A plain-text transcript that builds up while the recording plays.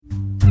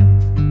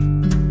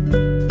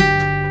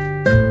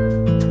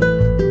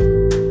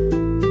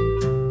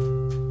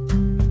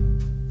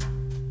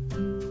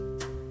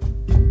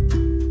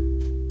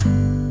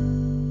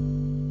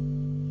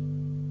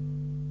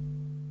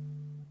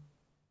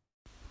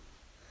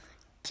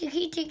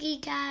Tiki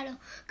Tattle,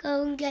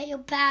 go and get your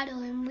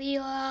paddle, and we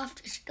are off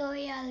to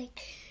Story Alley.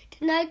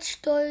 Tonight's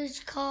story is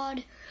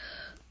called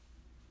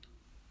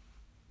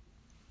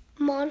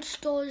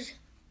Monsters'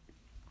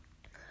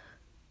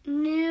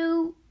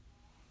 New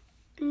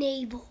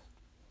Neighbor.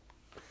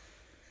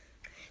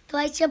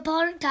 Twice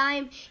upon a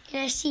time in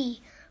a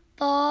sea,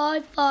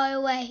 far, far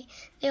away,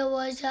 there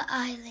was an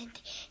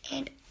island,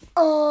 and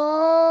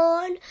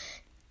on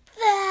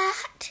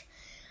that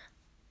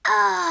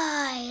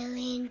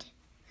island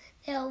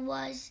there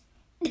was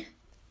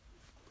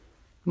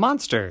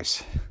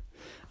monsters.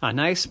 A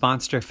nice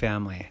monster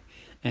family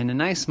and a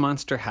nice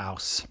monster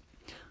house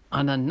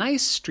on a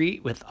nice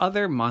street with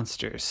other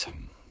monsters.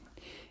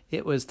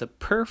 It was the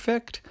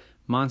perfect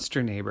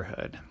monster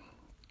neighborhood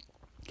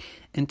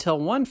until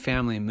one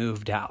family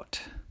moved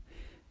out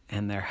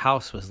and their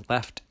house was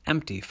left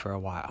empty for a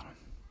while.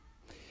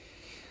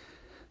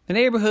 The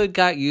neighborhood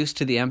got used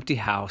to the empty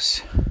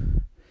house.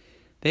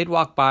 They'd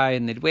walk by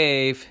and they'd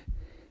wave,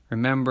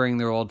 remembering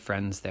their old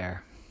friends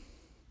there.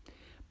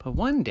 But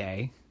one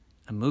day,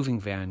 a moving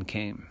van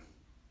came.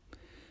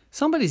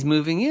 Somebody's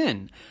moving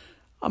in.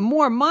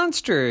 More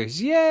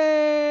monsters!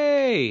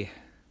 Yay!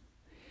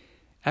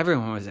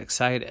 Everyone was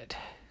excited.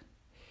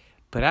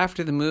 But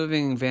after the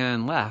moving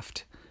van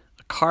left,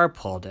 a car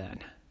pulled in.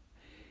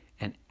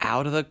 And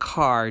out of the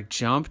car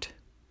jumped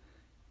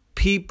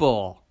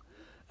people.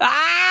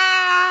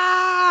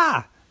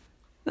 Ah!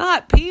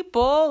 Not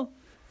people!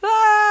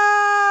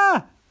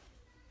 Ah!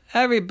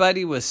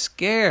 Everybody was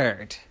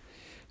scared.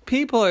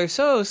 People are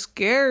so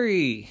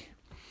scary.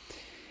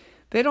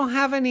 They don't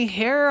have any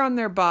hair on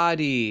their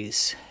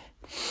bodies.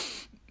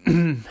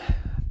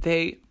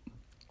 They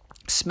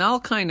smell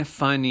kind of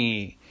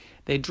funny.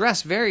 They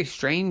dress very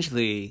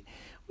strangely.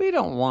 We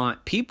don't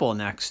want people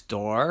next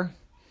door.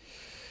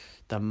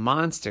 The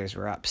monsters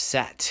were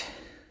upset.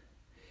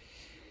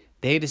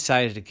 They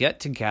decided to get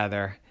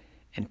together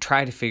and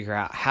try to figure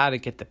out how to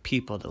get the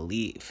people to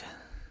leave.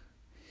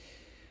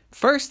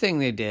 First thing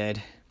they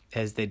did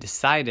is they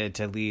decided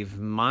to leave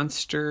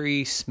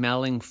monstery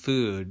smelling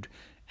food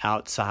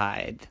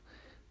outside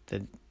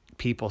the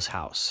people's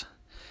house.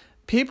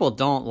 People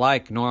don't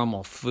like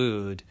normal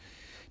food.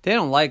 They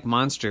don't like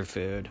monster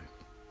food.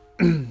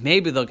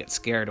 Maybe they'll get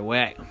scared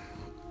away.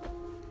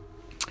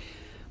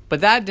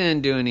 But that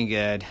didn't do any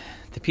good.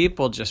 The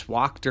people just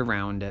walked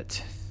around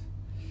it.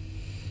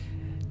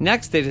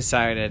 Next they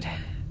decided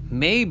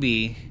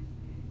maybe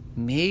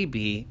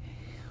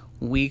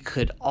we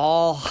could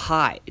all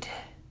hide,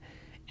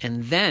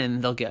 and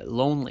then they'll get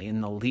lonely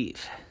and they'll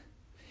leave.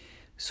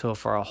 So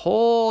for a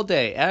whole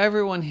day,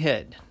 everyone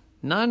hid.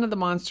 None of the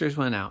monsters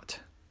went out.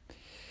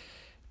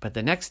 But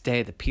the next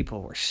day, the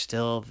people were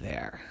still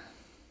there.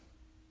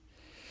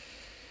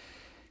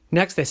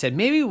 Next, they said,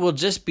 maybe we'll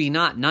just be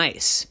not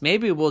nice.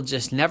 Maybe we'll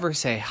just never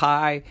say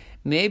hi.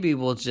 Maybe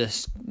we'll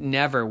just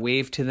never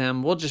wave to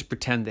them. We'll just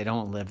pretend they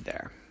don't live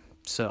there.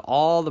 So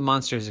all the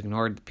monsters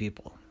ignored the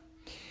people.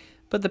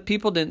 But the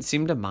people didn't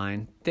seem to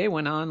mind. They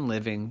went on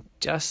living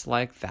just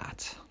like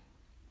that.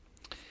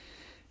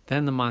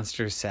 Then the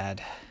monsters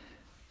said,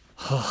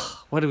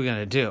 oh, what are we going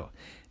to do?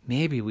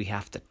 Maybe we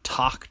have to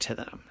talk to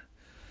them.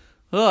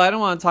 Oh, I don't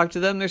want to talk to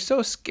them. They're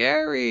so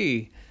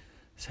scary,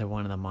 said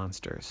one of the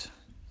monsters.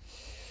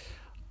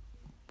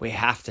 We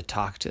have to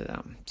talk to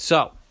them.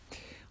 So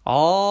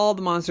all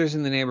the monsters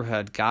in the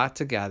neighborhood got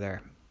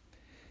together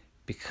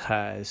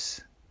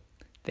because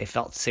they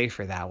felt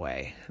safer that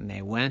way. And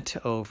they went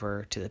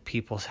over to the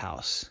people's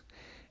house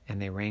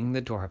and they rang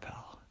the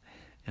doorbell.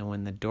 And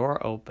when the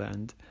door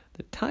opened,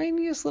 the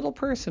tiniest little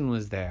person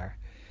was there.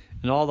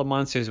 And all the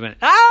monsters went,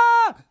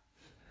 ah!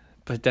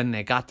 But then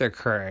they got their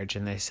courage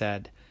and they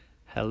said,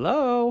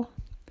 hello.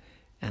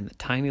 And the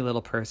tiny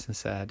little person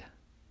said,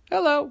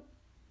 hello.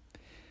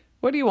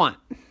 What do you want?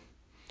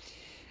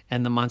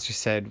 And the monster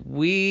said,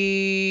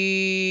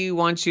 we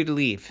want you to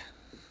leave.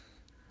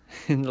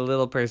 And the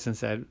little person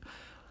said,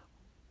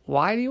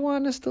 why do you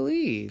want us to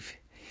leave?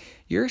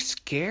 You're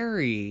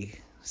scary,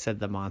 said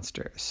the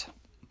monsters.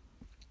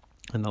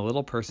 And the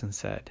little person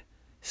said,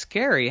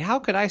 scary? How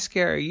could I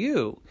scare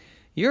you?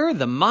 You're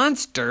the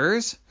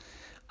monsters.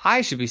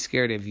 I should be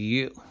scared of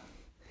you.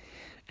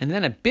 And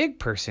then a big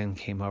person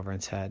came over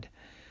and said,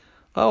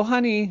 oh,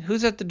 honey,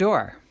 who's at the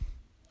door?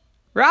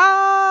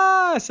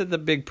 Rah! Said the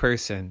big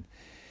person.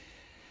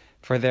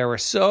 For there were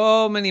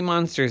so many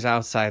monsters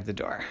outside the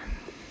door.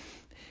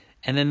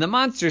 And then the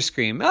monsters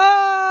screamed,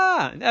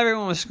 ah! And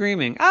everyone was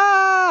screaming,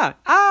 ah!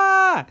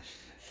 Ah!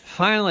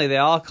 Finally, they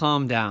all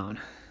calmed down.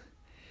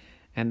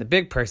 And the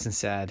big person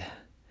said,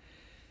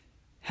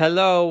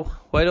 hello,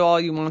 what do all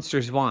you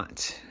monsters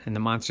want? And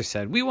the monster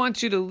said, we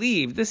want you to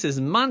leave. This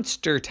is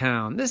Monster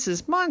Town. This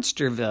is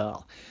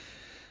Monsterville.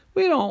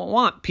 We don't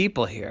want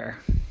people here.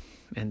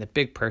 And the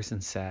big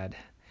person said,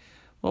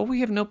 well,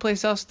 we have no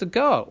place else to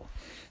go.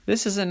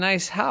 This is a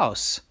nice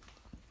house.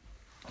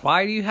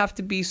 Why do you have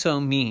to be so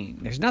mean?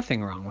 There's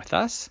nothing wrong with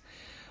us.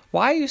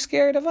 Why are you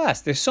scared of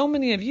us? There's so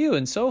many of you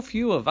and so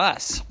few of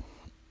us.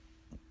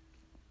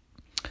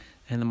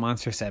 And the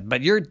monster said,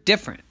 but you're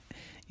different.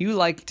 You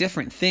like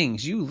different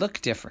things. You look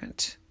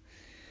different.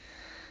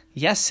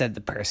 Yes, said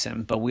the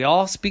person, but we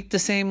all speak the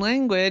same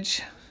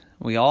language.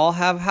 We all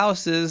have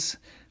houses.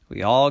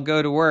 We all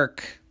go to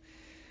work.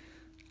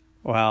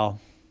 Well,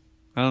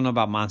 I don't know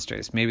about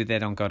monsters. Maybe they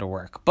don't go to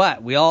work.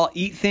 But we all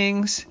eat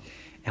things,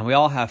 and we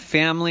all have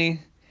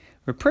family.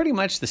 We're pretty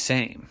much the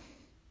same.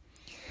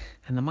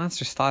 And the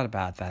monsters thought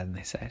about that, and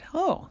they said,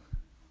 oh,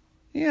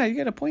 yeah, you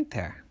got a point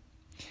there.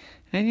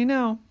 And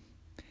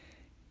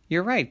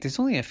you're right. There's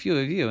only a few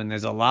of you, and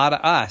there's a lot of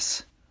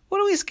us.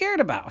 What are we scared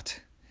about?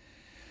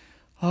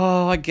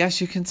 Oh, I guess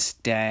you can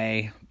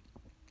stay.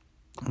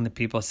 And the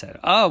people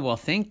said, oh, well,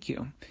 thank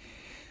you.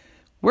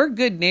 We're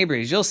good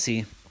neighbors, you'll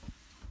see.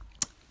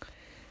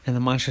 And the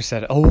monster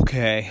said,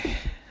 okay.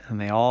 And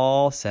they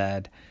all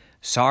said,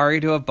 sorry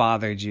to have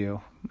bothered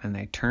you. And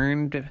they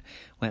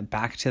went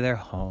back to their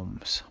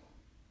homes.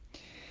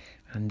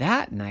 And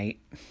that night,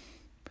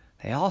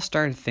 they all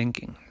started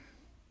thinking,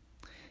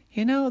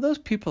 those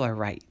people are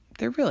right.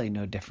 They're really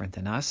no different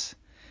than us.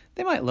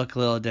 They might look a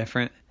little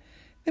different.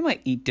 They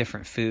might eat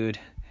different food.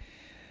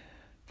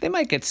 They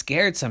might get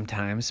scared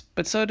sometimes,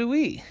 but so do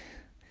we.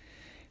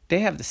 They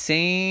have the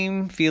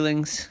same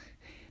feelings.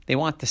 They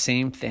want the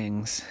same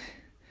things.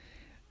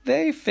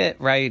 They fit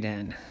right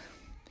in.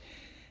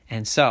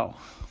 And so,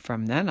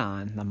 from then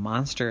on, the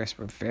monsters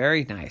were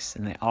very nice,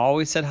 and they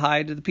always said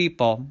hi to the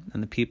people,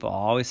 and the people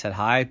always said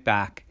hi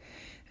back,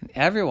 and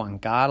everyone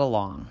got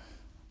along.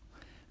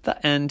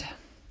 The end.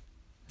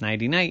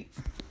 Nighty-night.